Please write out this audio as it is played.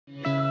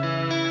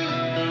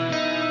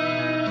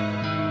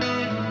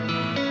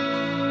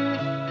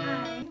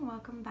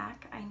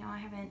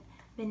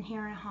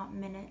a hot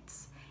minute,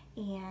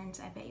 and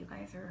I bet you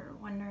guys are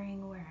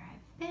wondering where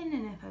I've been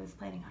and if I was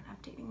planning on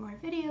updating more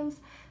videos.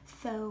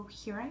 So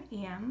here I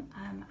am.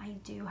 I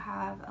do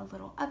have a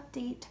little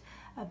update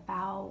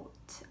about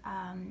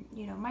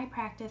you know, my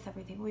practice,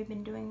 everything we've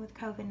been doing with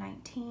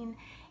COVID-19,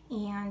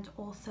 and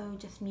also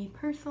just me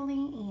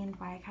personally and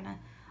why I kind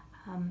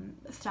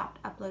of stopped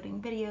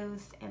uploading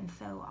videos, and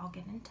so I'll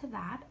get into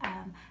that.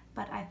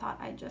 But I thought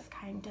I'd just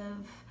kind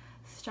of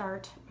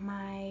start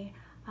my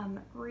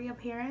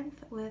reappearance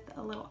with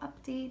a little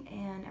update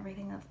and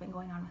everything that's been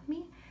going on with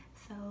me.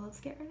 So let's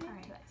get right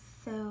into it.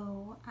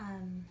 So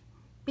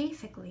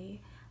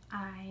basically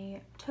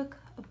I took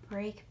a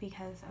break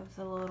because I was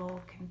a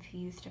little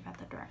confused about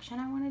the direction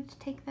I wanted to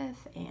take this,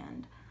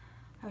 and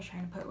I was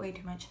trying to put way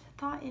too much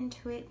thought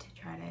into it to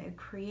try to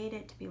create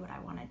it to be what I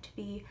want it to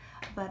be.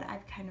 But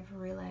I've kind of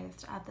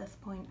realized at this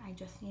point I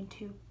just need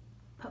to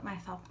put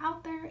myself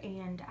out there,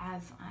 and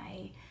as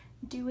I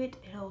do it,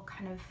 it'll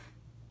kind of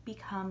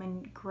become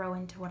and grow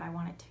into what I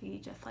want it to be,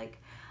 just like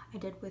I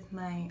did with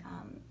my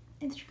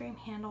Instagram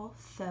handle.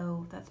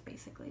 So that's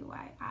basically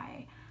why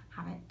I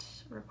haven't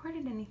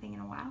recorded anything in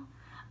a while.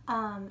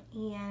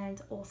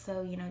 And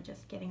also, you know,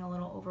 just getting a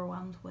little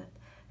overwhelmed with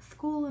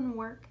school and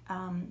work.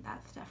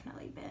 That's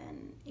definitely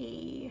been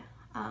a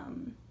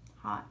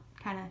hot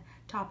kind of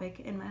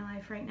topic in my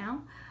life right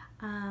now.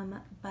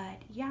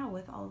 But yeah,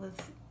 with all this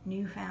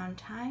newfound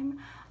time,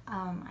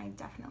 I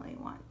definitely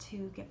want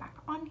to get back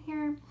on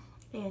here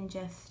and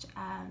just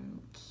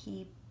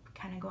keep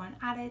kind of going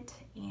at it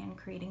and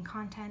creating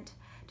content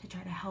to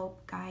try to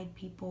help guide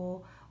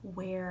people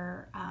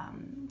where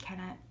kind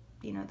of,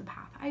 you know, the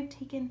path I've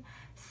taken.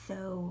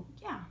 So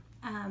yeah,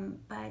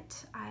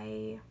 but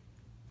I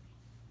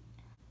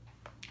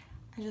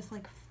just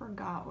like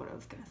forgot what I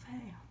was gonna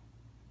say.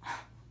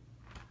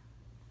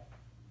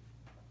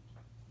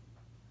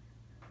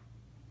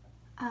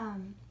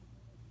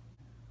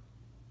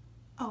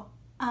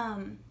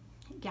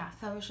 Yeah,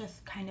 so I was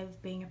just kind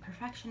of being a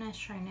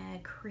perfectionist, trying to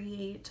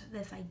create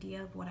this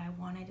idea of what I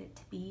wanted it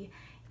to be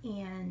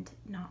and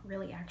not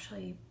really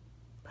actually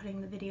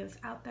putting the videos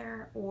out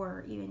there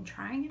or even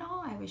trying it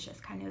all. I was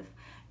just kind of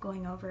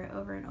going over it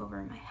over and over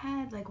in my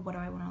head, like, what do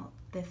I want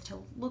this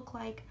to look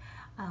like?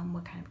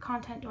 What kind of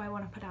content do I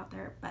want to put out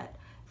there? But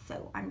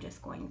so I'm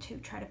just going to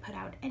try to put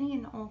out any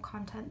and all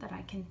content that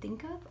I can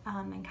think of,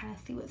 and kind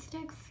of see what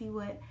sticks, see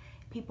what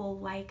people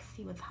like,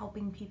 see what's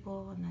helping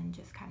people, and then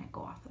just kind of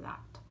go off of that.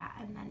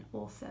 And then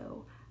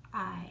also,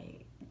 I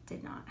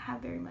did not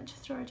have very much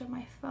storage on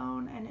my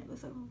phone, and it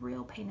was a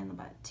real pain in the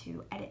butt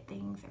to edit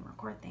things and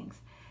record things.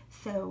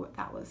 So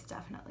that was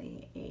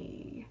definitely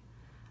a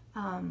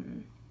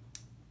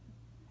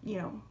you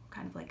know,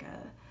 kind of like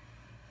a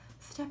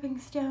stepping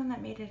stone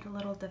that made it a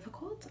little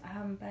difficult.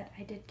 But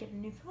I did get a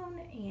new phone,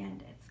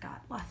 and it's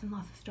got lots and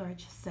lots of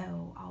storage,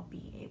 so I'll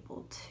be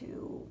able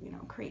to, you know,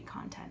 create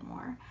content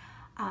more,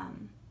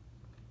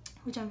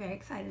 which I'm very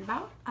excited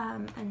about.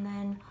 And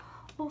then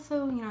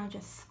also, you know,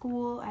 just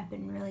school, I've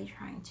been really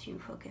trying to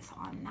focus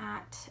on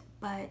that,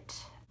 but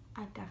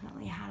I've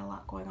definitely had a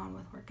lot going on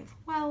with work as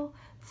well,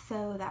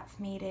 so that's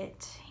made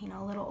it, you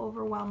know, a little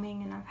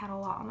overwhelming, and I've had a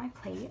lot on my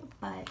plate.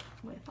 But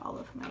with all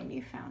of my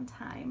newfound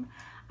time,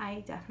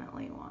 I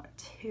definitely want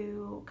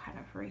to kind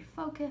of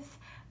refocus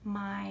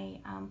my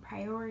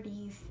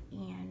priorities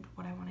and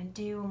what I want to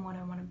do and what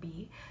I want to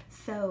be.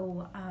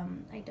 So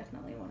I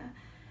definitely want to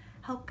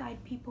help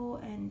guide people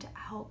and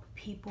help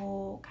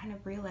people kind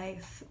of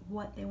realize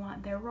what they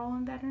want their role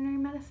in veterinary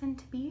medicine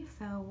to be.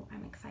 So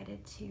I'm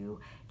excited to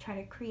try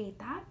to create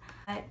that.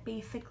 But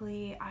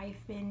basically,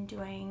 I've been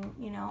doing,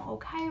 you know,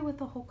 okay with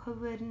the whole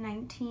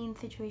COVID-19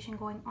 situation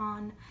going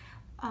on.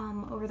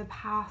 Over the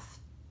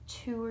past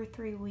 2 or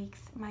 3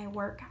 weeks, my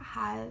work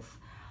has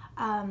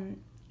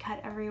cut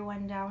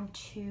everyone down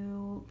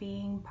to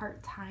being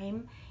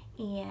part-time,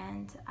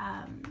 and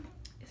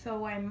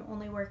so I'm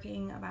only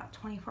working about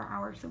 24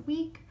 hours a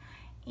week,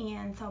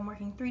 and so I'm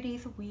working 3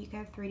 days a week. I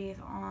have 3 days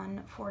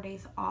on, 4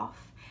 days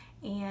off,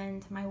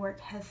 and my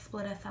work has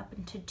split us up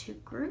into 2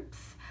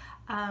 groups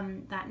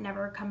that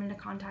never come into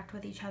contact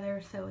with each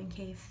other. So in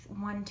case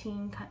one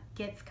team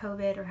gets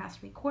COVID or has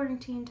to be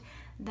quarantined,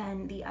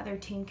 then the other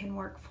team can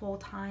work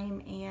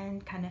full-time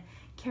and kind of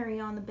carry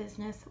on the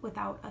business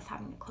without us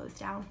having to close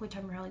down, which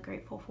I'm really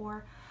grateful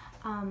for.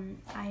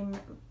 I'm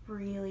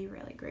really,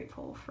 really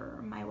grateful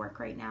for my work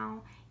right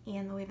now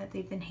and the way that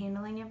they've been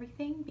handling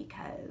everything,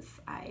 because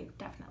I've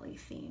definitely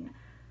seen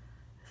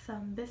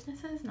some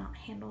businesses not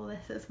handle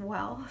this as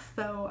well.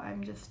 So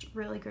I'm just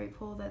really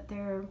grateful that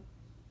they're,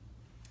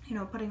 you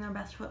know, putting their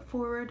best foot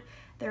forward.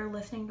 They're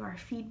listening to our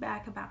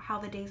feedback about how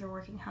the days are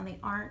working, how they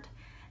aren't.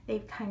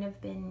 They've kind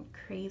of been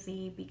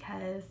crazy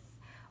because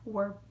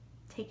we're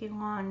taking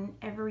on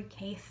every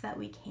case that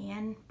we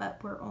can,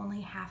 but we're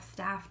only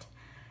half-staffed,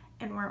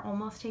 and we're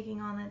almost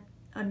taking on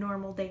a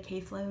normal day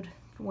caseload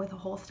with a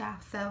whole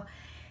staff. So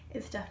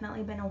it's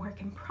definitely been a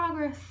work in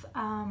progress.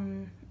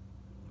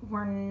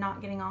 We're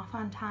not getting off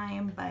on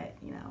time, but,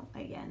 you know,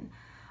 again,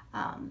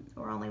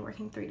 we're only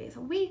working 3 days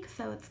a week,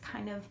 so it's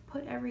kind of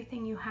put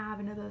everything you have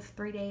into those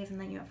 3 days, and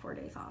then you have 4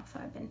 days off. So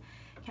I've been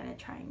kind of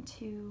trying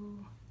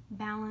to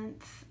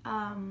balance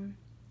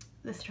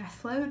the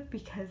stress load,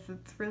 because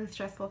it's really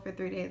stressful for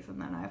 3 days and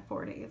then I have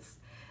 4 days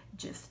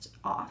just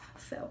off.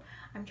 So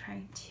I'm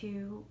trying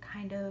to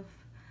kind of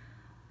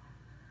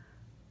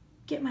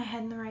get my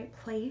head in the right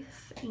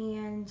place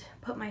and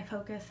put my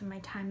focus and my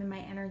time and my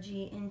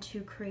energy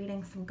into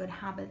creating some good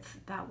habits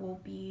that will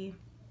be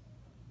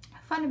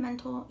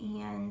fundamental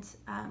and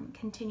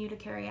continue to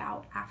carry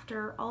out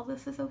after all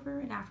this is over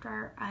and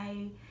after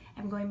I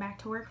am going back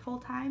to work full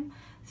time.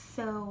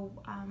 So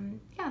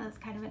yeah, that's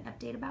kind of an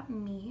update about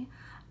me.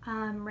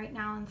 Right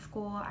now in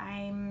school,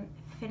 I'm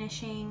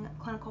finishing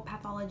clinical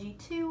pathology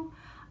 2.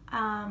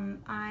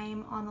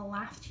 I'm on the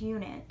last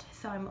unit,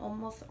 so I'm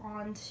almost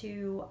on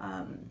to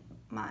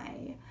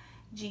my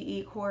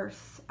GE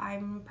course.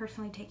 I'm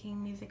personally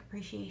taking music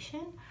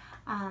appreciation,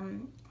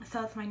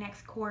 so that's my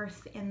next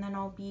course, and then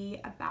I'll be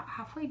about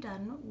halfway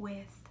done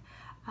with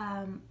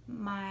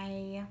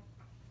my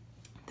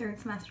 3rd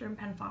semester in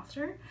Penn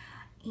Foster.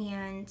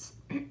 And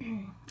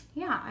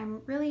yeah,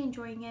 I'm really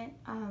enjoying it.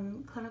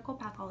 Clinical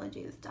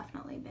pathology has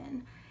definitely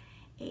been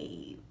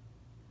a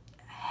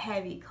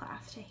heavy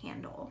class to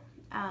handle.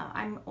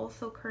 I'm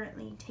also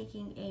currently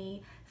taking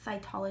a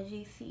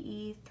cytology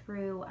CE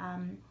through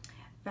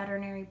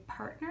Veterinary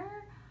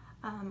Partner,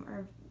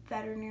 or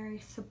Veterinary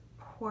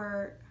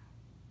Support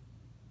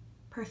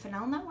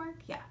Personnel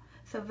Network. Yeah,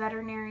 so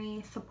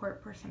Veterinary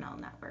Support Personnel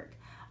Network,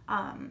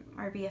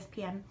 or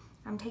VSPN.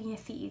 I'm taking a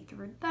CE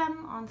through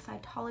them on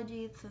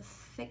cytology. It's a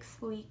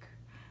 6-week,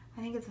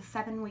 I think it's a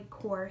 7-week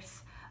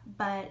course,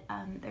 but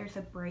there's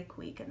a break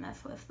week, and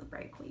this was the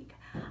break week.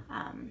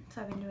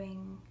 So I've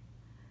been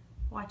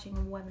watching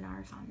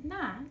webinars on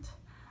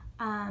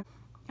that.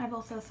 I've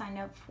also signed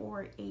up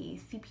for a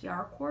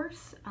CPR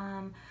course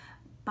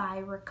by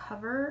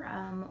Recover,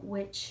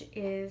 which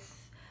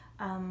is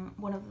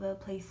one of the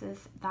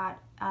places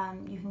that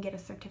you can get a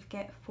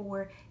certificate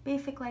for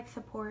basic life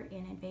support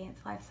and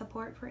advanced life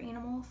support for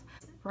animals.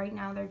 Right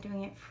now they're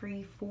doing it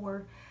free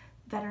for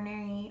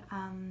veterinary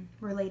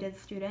related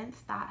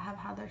students that have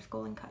had their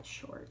schooling cut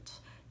short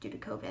due to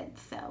COVID.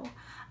 So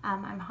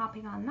I'm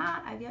hopping on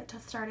that. I've yet to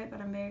start it, but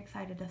I'm very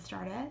excited to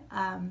start it.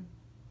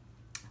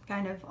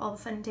 Kind of all of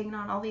a sudden taking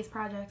on all these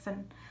projects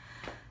and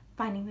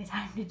finding the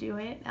time to do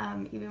it,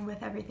 even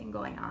with everything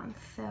going on.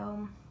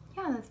 So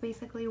yeah, that's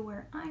basically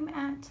where I'm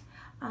at.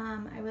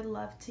 I would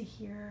love to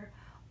hear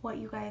what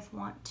you guys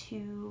want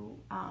to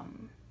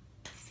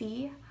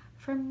see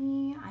from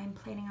me. I'm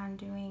planning on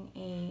doing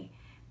a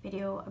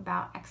video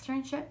about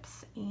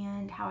externships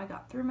and how I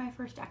got through my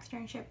first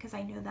externship, because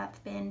I know that's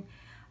been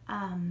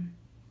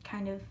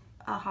kind of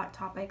a hot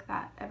topic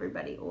that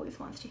everybody always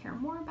wants to hear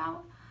more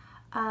about.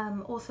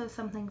 Also,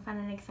 something fun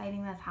and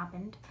exciting that's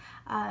happened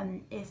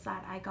is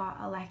that I got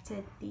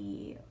elected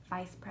the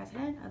vice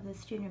president of the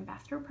student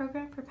ambassador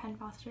program for Penn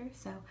Foster.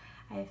 So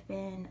I've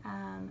been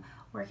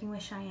working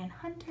with Cheyenne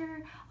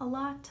Hunter a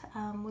lot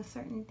with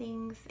certain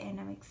things, and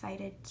I'm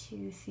excited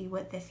to see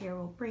what this year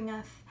will bring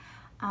us.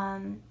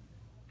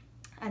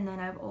 And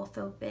then I've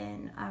also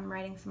been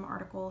writing some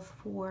articles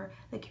for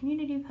the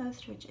Community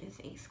Post, which is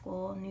a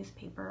school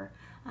newspaper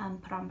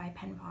put on by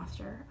Penn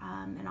Foster,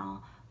 and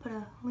I'll put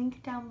a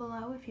link down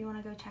below if you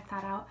want to go check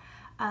that out.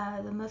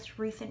 The most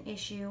recent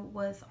issue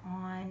was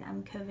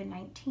on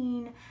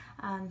COVID-19,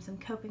 some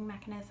coping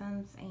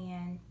mechanisms,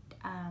 and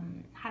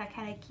how to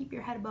kind of keep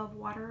your head above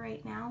water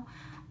right now.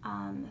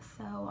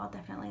 So I'll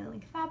definitely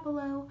link that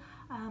below.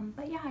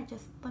 But yeah,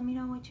 just let me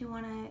know what you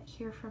want to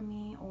hear from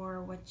me,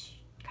 or which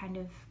kind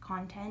of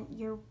content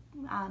you're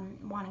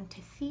wanting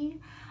to see.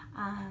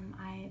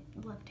 I'd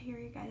love to hear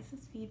you guys'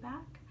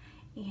 feedback.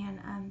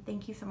 And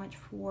thank you so much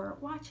for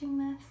watching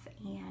this,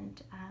 and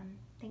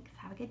thanks.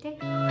 Have a good day.